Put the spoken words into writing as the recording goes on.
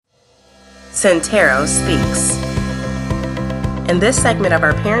Centero Speaks. In this segment of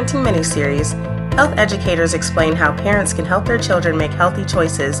our parenting miniseries, health educators explain how parents can help their children make healthy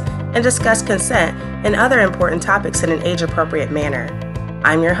choices and discuss consent and other important topics in an age-appropriate manner.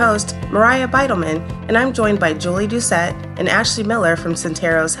 I'm your host, Mariah Beitelman, and I'm joined by Julie Doucette and Ashley Miller from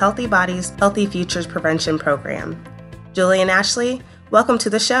Centero's Healthy Bodies, Healthy Futures Prevention Program. Julie and Ashley, welcome to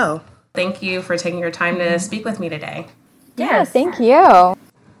the show. Thank you for taking your time to speak with me today. Yeah, thank you.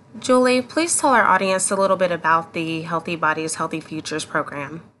 Julie, please tell our audience a little bit about the Healthy Bodies, Healthy Futures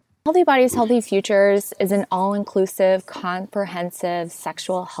program. Healthy Bodies, Healthy Futures is an all-inclusive, comprehensive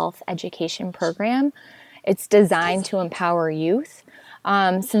sexual health education program. It's designed to empower youth.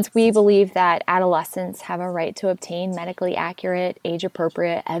 Since we believe that adolescents have a right to obtain medically accurate,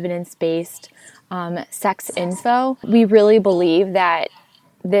 age-appropriate, evidence-based sex info, we really believe that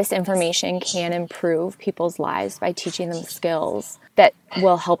this information can improve people's lives by teaching them skills that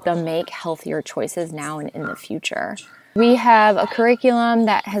will help them make healthier choices now and in the future. We have a curriculum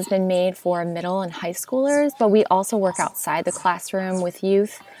that has been made for middle and high schoolers, but we also work outside the classroom with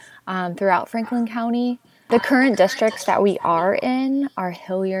youth throughout Franklin County. The current districts that we are in are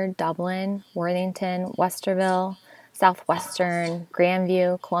Hilliard, Dublin, Worthington, Westerville, Southwestern,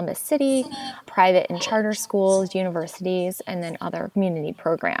 Grandview, Columbus City, private and charter schools, universities, and then other community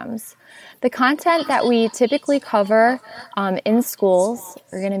programs. The content that we typically cover in schools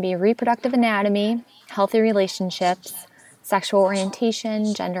are going to be reproductive anatomy, healthy relationships, sexual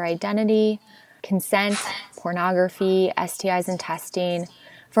orientation, gender identity, consent, pornography, STIs and testing.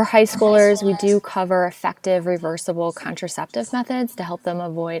 For high schoolers, we do cover effective reversible contraceptive methods to help them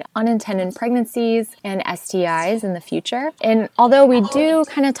avoid unintended pregnancies and STIs in the future. And although we do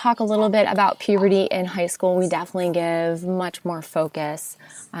kind of talk a little bit about puberty in high school, we definitely give much more focus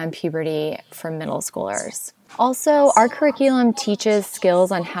on puberty for middle schoolers. Also, our curriculum teaches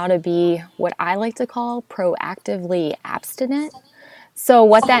skills on how to be what I like to call proactively abstinent. So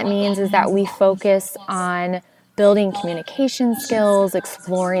what that means is that we focus on building communication skills,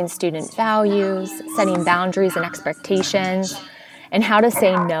 exploring student values, setting boundaries and expectations, and how to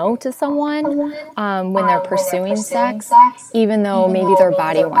say no to someone when they're pursuing sex, even though maybe their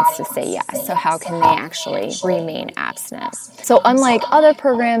body wants to say yes. So how can they actually remain abstinent? So unlike other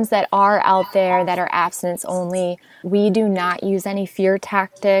programs that are out there that are abstinence only, we do not use any fear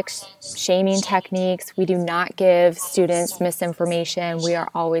tactics, shaming techniques. We do not give students misinformation. We are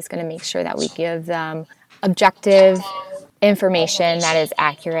always going to make sure that we give them objective information that is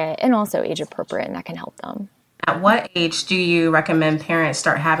accurate and also age appropriate and that can help them. At what age do you recommend parents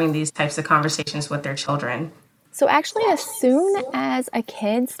start having these types of conversations with their children? So actually, as soon as a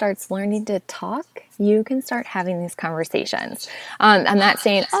kid starts learning to talk, you can start having these conversations. I'm not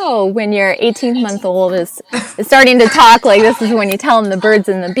saying, when your 18-month-old is starting to talk, like this is when you tell them the birds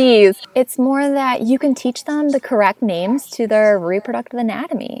and the bees. It's more that you can teach them the correct names to their reproductive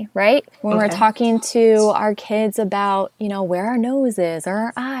anatomy, right? When we're talking to our kids about, where our nose is or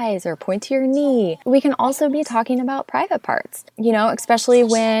our eyes or point to your knee, we can also be talking about private parts, especially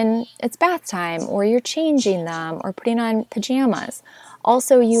when it's bath time or you're changing them or putting on pajamas.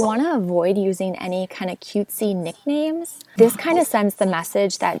 Also, you want to avoid using any kind of cutesy nicknames. This kind of sends the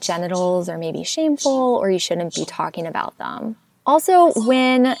message that genitals are maybe shameful or you shouldn't be talking about them. Also,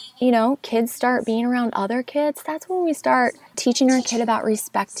 when, kids start being around other kids, that's when we start teaching our kid about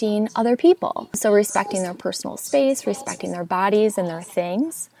respecting other people. So respecting their personal space, respecting their bodies and their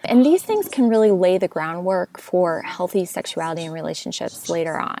things. And these things can really lay the groundwork for healthy sexuality and relationships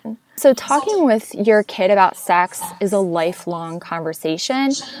later on. So talking with your kid about sex is a lifelong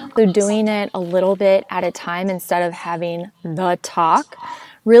conversation. So doing it a little bit at a time instead of having the talk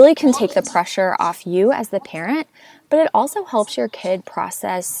really can take the pressure off you as the parent, but it also helps your kid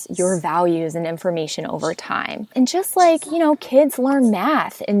process your values and information over time. And just like, kids learn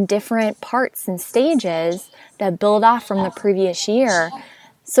math in different parts and stages that build off from the previous year,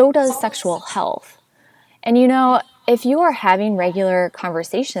 so does sexual health. And if you are having regular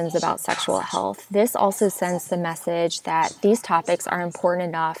conversations about sexual health, this also sends the message that these topics are important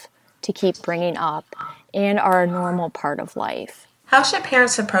enough to keep bringing up and are a normal part of life. How should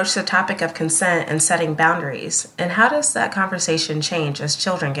parents approach the topic of consent and setting boundaries? And how does that conversation change as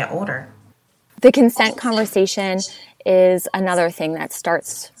children get older? The consent conversation is another thing that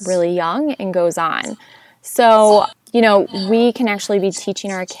starts really young and goes on. So, we can actually be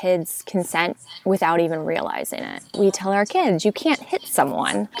teaching our kids consent without even realizing it. We tell our kids, you can't hit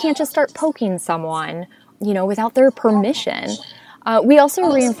someone. You can't just start poking someone, without their permission. We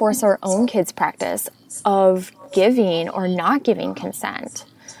also reinforce our own kids' practice of giving or not giving consent.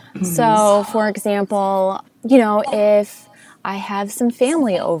 So, for example, if I have some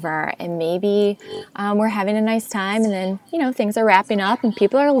family over and maybe we're having a nice time and then, things are wrapping up and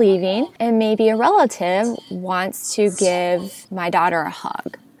people are leaving and maybe a relative wants to give my daughter a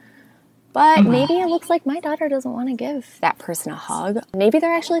hug. But maybe it looks like my daughter doesn't want to give that person a hug. Maybe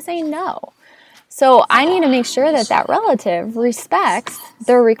they're actually saying no. So I need to make sure that that relative respects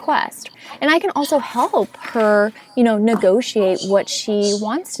their request. And I can also help her, negotiate what she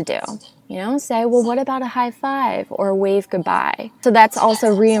wants to do. Say, well, what about a high five or wave goodbye? So that's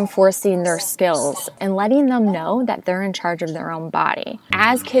also reinforcing their skills and letting them know that they're in charge of their own body.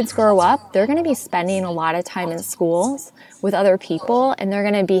 As kids grow up, they're going to be spending a lot of time in schools with other people, and they're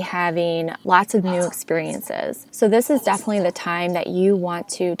going to be having lots of new experiences. So this is definitely the time that you want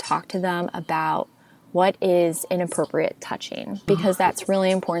to talk to them about what is inappropriate touching, because that's really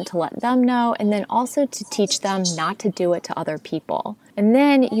important to let them know, and then also to teach them not to do it to other people. And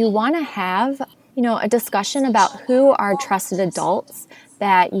then you want to have, a discussion about who are trusted adults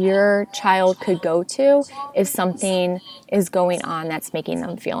that your child could go to if something is going on that's making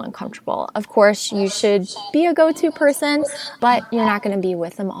them feel uncomfortable. Of course, you should be a go-to person, but you're not going to be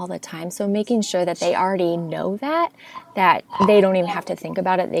with them all the time. So making sure that they already know that they don't even have to think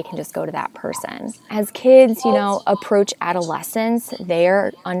about it. They can just go to that person. As kids, approach adolescence,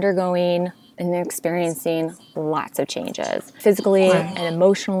 they're undergoing and experiencing lots of changes, physically and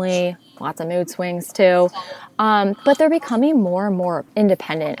emotionally, lots of mood swings too. But they're becoming more and more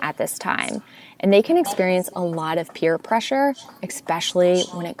independent at this time. And they can experience a lot of peer pressure, especially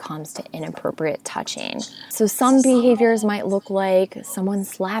when it comes to inappropriate touching. So some behaviors might look like someone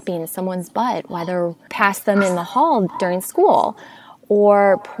slapping someone's butt while they're past them in the hall during school,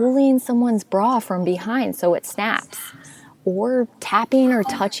 or pulling someone's bra from behind so it snaps, or tapping or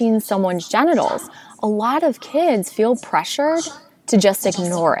touching someone's genitals. A lot of kids feel pressured to just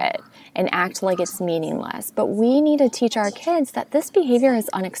ignore it and act like it's meaningless. But we need to teach our kids that this behavior is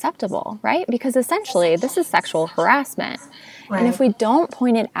unacceptable, right? Because essentially, this is sexual harassment. Right. And if we don't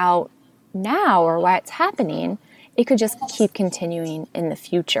point it out now or why it's happening, it could just keep continuing in the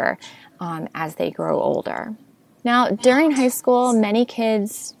future as they grow older. Now, during high school, many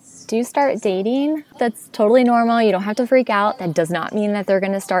kids do start dating. That's totally normal. You don't have to freak out. That does not mean that they're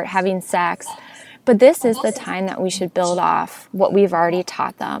going to start having sex. But this is the time that we should build off what we've already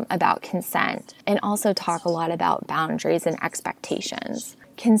taught them about consent, and also talk a lot about boundaries and expectations.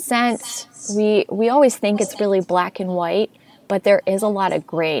 Consent, we always think it's really black and white, but there is a lot of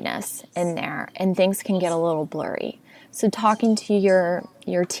grayness in there, and things can get a little blurry. So talking to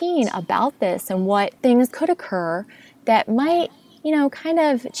your teen about this and what things could occur that might kind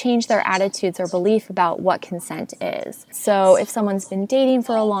of change their attitudes or belief about what consent is. So if someone's been dating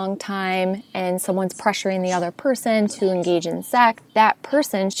for a long time and someone's pressuring the other person to engage in sex, that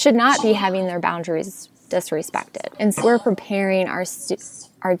person should not be having their boundaries disrespected. And so we're preparing our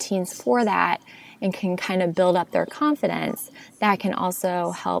teens for that and can kind of build up their confidence. That can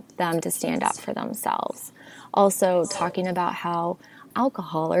also help them to stand up for themselves. Also talking about how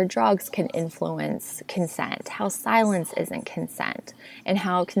alcohol or drugs can influence consent, how silence isn't consent, and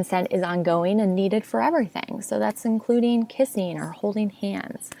how consent is ongoing and needed for everything. So that's including kissing or holding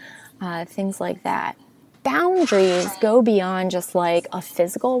hands, things like that. Boundaries go beyond just like a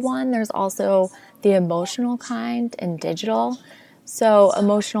physical one. There's also the emotional kind and digital. So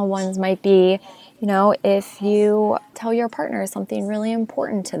emotional ones might be, if you tell your partner something really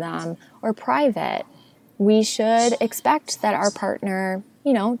important to them or private, we should expect that our partner,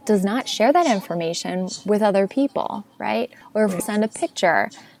 does not share that information with other people, right? Or if we send a picture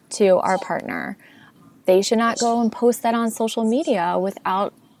to our partner, they should not go and post that on social media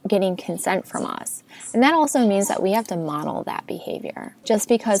without getting consent from us. And that also means that we have to model that behavior. Just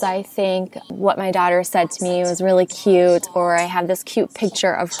because I think what my daughter said to me was really cute, or I have this cute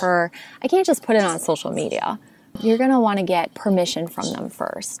picture of her, I can't just put it on social media. You're going to want to get permission from them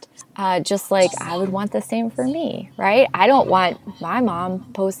first. Just like I would want the same for me, right? I don't want my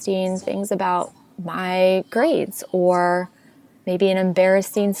mom posting things about my grades or maybe an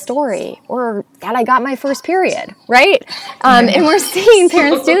embarrassing story or that I got my first period, right? And we're seeing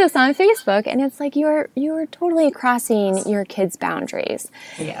parents do this on Facebook, and it's like you're totally crossing your kids' boundaries.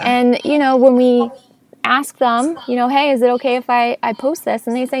 Yeah. And, when we ask them, hey, is it okay if I post this?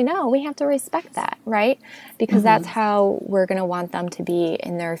 And they say no, we have to respect that, right? Because that's how we're going to want them to be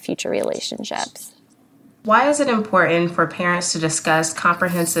in their future relationships. Why is it important for parents to discuss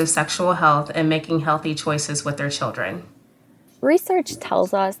comprehensive sexual health and making healthy choices with their children? Research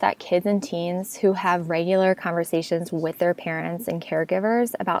tells us that kids and teens who have regular conversations with their parents and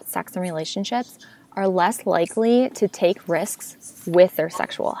caregivers about sex and relationships are less likely to take risks with their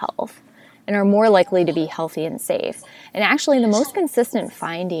sexual health. and are more likely to be healthy and safe. And actually, the most consistent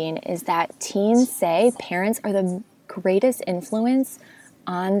finding is that teens say parents are the greatest influence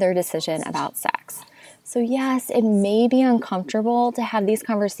on their decision about sex. So yes, it may be uncomfortable to have these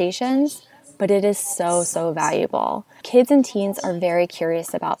conversations, but it is so, so valuable. Kids and teens are very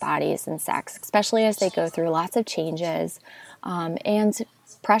curious about bodies and sex, especially as they go through lots of changes and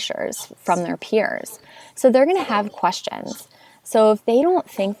pressures from their peers. So they're going to have questions. So if they don't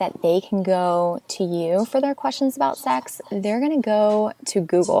think that they can go to you for their questions about sex, they're going to go to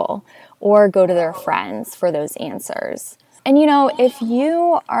Google or go to their friends for those answers. And if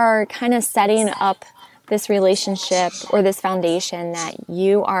you are kind of setting up this relationship or this foundation that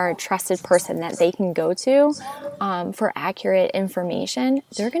you are a trusted person that they can go to for accurate information,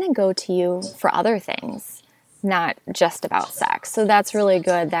 they're going to go to you for other things, not just about sex. So that's really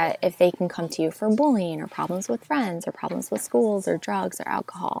good that if they can come to you for bullying or problems with friends or problems with schools or drugs or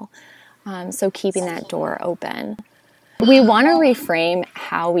alcohol. So keeping that door open. We want to reframe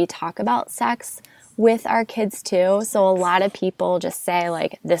how we talk about sex with our kids too. So a lot of people just say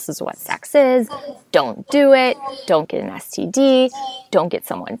like, this is what sex is. Don't do it. Don't get an STD. Don't get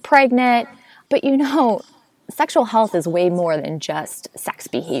someone pregnant. But sexual health is way more than just sex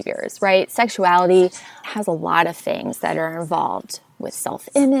behaviors, right? Sexuality has a lot of things that are involved with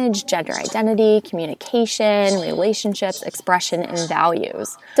self-image, gender identity, communication, relationships, expression, and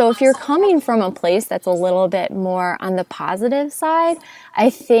values. So if you're coming from a place that's a little bit more on the positive side, I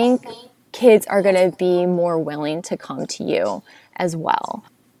think kids are going to be more willing to come to you as well.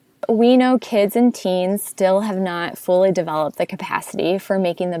 We know kids and teens still have not fully developed the capacity for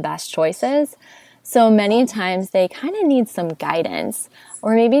making the best choices. So many times they kind of need some guidance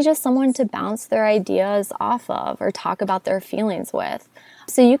or maybe just someone to bounce their ideas off of or talk about their feelings with.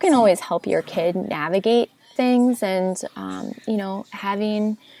 So you can always help your kid navigate things and,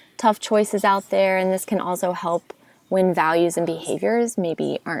 having tough choices out there. And this can also help when values and behaviors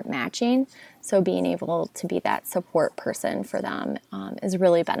maybe aren't matching. So being able to be that support person for them is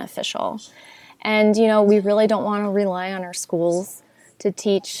really beneficial. And, we really don't want to rely on our schools to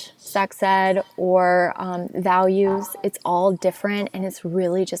teach sex ed or values. It's all different, and it's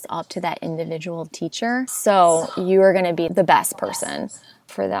really just up to that individual teacher. So you are going to be the best person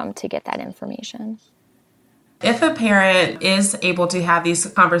for them to get that information. If a parent is able to have these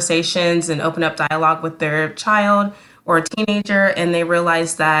conversations and open up dialogue with their child or a teenager, and they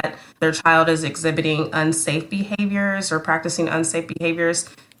realize that their child is exhibiting unsafe behaviors or practicing unsafe behaviors,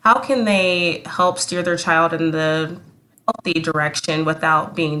 how can they help steer their child in the healthy direction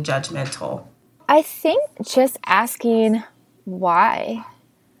without being judgmental? I think just asking why.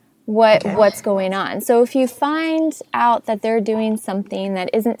 What's going on. So if you find out that they're doing something that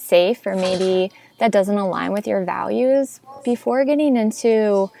isn't safe or maybe that doesn't align with your values, before getting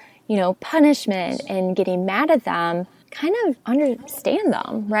into, punishment and getting mad at them, kind of understand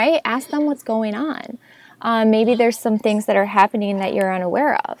them, right? Ask them what's going on. Maybe there's some things that are happening that you're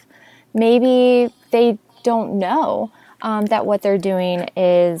unaware of. Maybe they don't know that what they're doing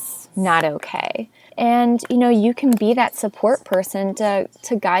is not okay. And, you can be that support person to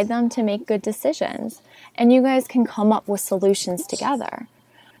guide them to make good decisions. And you guys can come up with solutions together.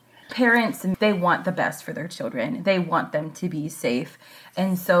 Parents, they want the best for their children. They want them to be safe.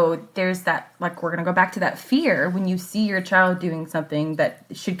 And so there's that, like, we're going to go back to that fear when you see your child doing something that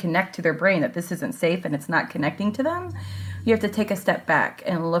should connect to their brain, that this isn't safe and it's not connecting to them. You have to take a step back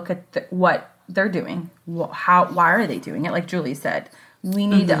and look at what they're doing. Why are they doing it? Like Julie said, we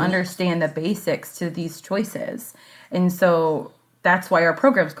need to understand the basics to these choices. And so that's why our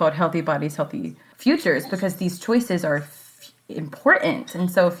program is called Healthy Bodies, Healthy Futures, because these choices are important. And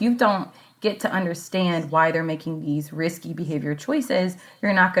so if you don't get to understand why they're making these risky behavior choices,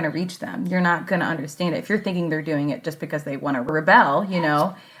 you're not going to reach them. You're not going to understand it. If you're thinking they're doing it just because they want to rebel,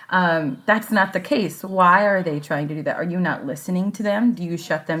 that's not the case. Why are they trying to do that? Are you not listening to them? Do you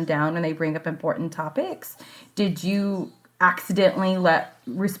shut them down when they bring up important topics? Did you accidentally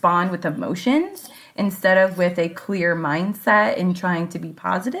respond with emotions instead of with a clear mindset and trying to be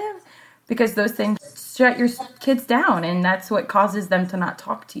positive? Because those things shut your kids down, and that's what causes them to not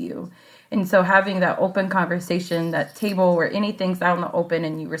talk to you. And so having that open conversation, that table where anything's out in the open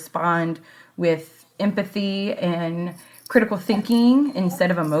and you respond with empathy and critical thinking instead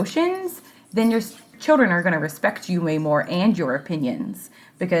of emotions, then your children are going to respect you way more and your opinions.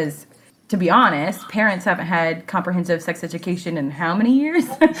 Because to be honest, parents haven't had comprehensive sex education in how many years?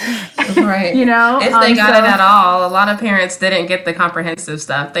 Right. If they got it at all. A lot of parents didn't get the comprehensive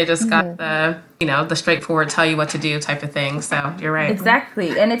stuff. They just got the straightforward tell you what to do type of thing. So you're right.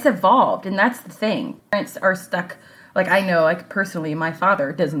 Exactly. And it's evolved. And that's the thing. Parents are stuck Like, I know, like, personally, my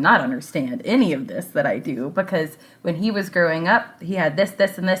father does not understand any of this that I do, because when he was growing up, he had this,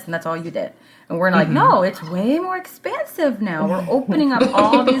 this, and this, and that's all you did. And we're like, no, it's way more expansive now. We're opening up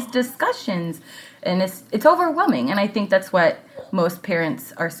all these discussions, and it's overwhelming. And I think that's what most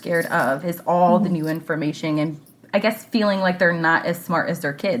parents are scared of, is all the new information, and I guess feeling like they're not as smart as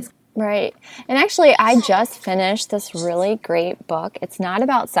their kids. Right. And actually, I just finished this really great book. It's not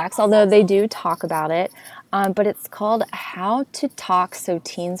about sex, although they do talk about it, but it's called How to Talk So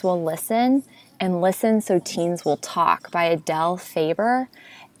Teens Will Listen and Listen So Teens Will Talk by Adele Faber.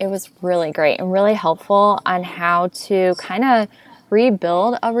 It was really great and really helpful on how to kind of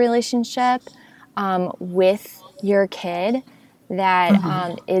rebuild a relationship with your kid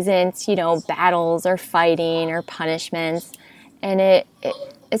that isn't, battles or fighting or punishments. And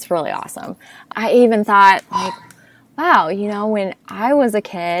it's really awesome. I even thought, like, wow, when I was a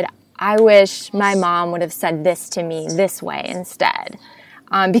kid, I wish my mom would have said this to me this way instead.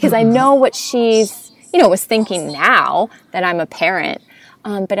 Because I know what she's, was thinking now that I'm a parent.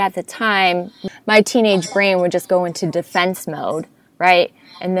 But at the time, my teenage brain would just go into defense mode, right?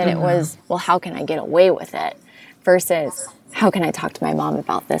 And then it was, well, how can I get away with it? Versus, how can I talk to my mom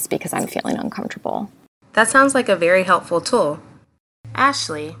about this because I'm feeling uncomfortable? That sounds like a very helpful tool.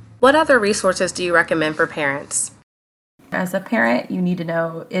 Ashley, what other resources do you recommend for parents? As a parent, you need to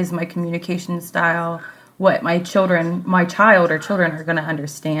know, is my communication style what my child or children are going to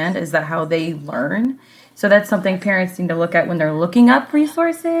understand? Is that how they learn? So that's something parents need to look at when they're looking up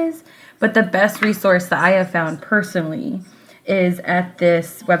resources. But the best resource that I have found personally is at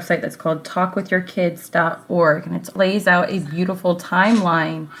this website that's called talkwithyourkids.org, and it lays out a beautiful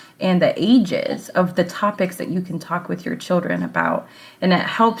timeline and the ages of the topics that you can talk with your children about. And it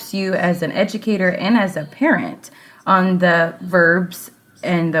helps you as an educator and as a parent on the verbs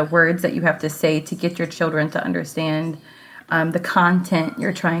and the words that you have to say to get your children to understand the content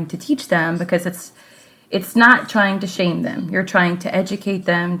you're trying to teach them, because it's not trying to shame them. You're trying to educate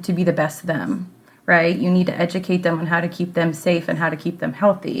them to be the best them. Right? You need to educate them on how to keep them safe and how to keep them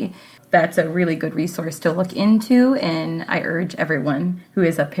healthy. That's a really good resource to look into, and I urge everyone who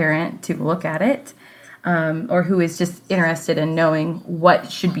is a parent to look at it, or who is just interested in knowing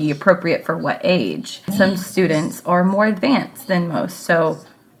what should be appropriate for what age. Some students are more advanced than most, so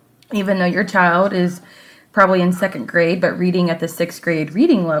even though your child is probably in 2nd grade, but reading at the 6th grade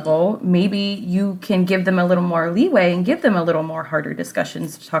reading level, maybe you can give them a little more leeway and give them a little more harder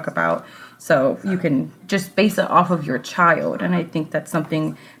discussions to talk about. So you can just base it off of your child. And I think that's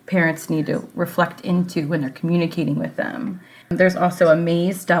something parents need to reflect into when they're communicating with them. There's also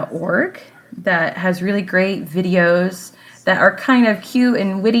amaze.org that has really great videos that are kind of cute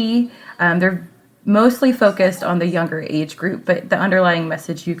and witty. They're mostly focused on the younger age group, but the underlying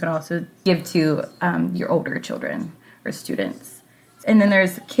message you can also give to your older children or students. And then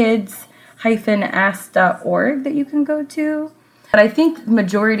there's kids-ask.org that you can go to. But I think the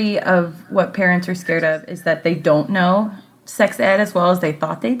majority of what parents are scared of is that they don't know sex ed as well as they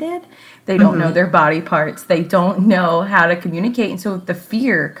thought they did. They don't know their body parts. They don't know how to communicate. And so the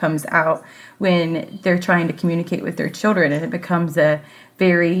fear comes out when they're trying to communicate with their children, and it becomes a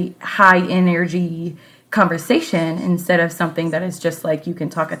very high energy conversation instead of something that is just like you can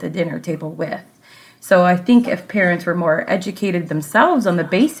talk at the dinner table with. So I think if parents were more educated themselves on the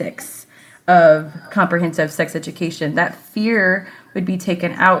basics of comprehensive sex education, that fear would be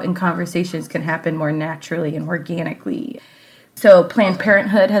taken out and conversations can happen more naturally and organically. So Planned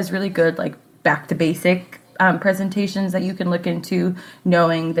Parenthood has really good, like, back to basic presentations that you can look into,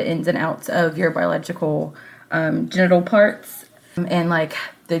 knowing the ins and outs of your biological genital parts and like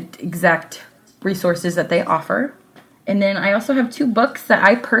the exact resources that they offer. And then I also have 2 books that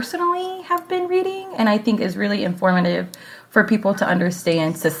I personally have been reading and I think is really informative for people to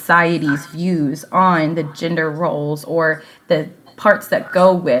understand society's views on the gender roles or the parts that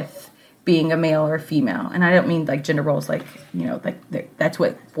go with being a male or female. And I don't mean like gender roles like, that's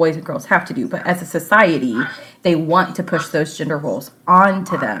what boys and girls have to do. But as a society, they want to push those gender roles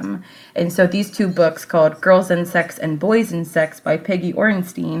onto them. And so these 2 books called Girls and Sex and Boys and Sex by Peggy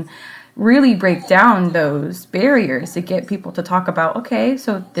Orenstein really break down those barriers to get people to talk about, okay,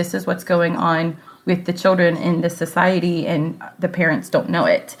 so this is what's going on with the children in this society and the parents don't know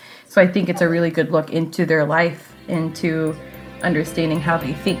it. So I think it's a really good look into their life, into understanding how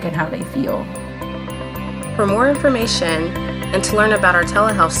they think and how they feel. For more information and to learn about our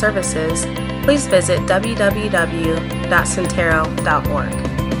telehealth services, please visit www.centero.org.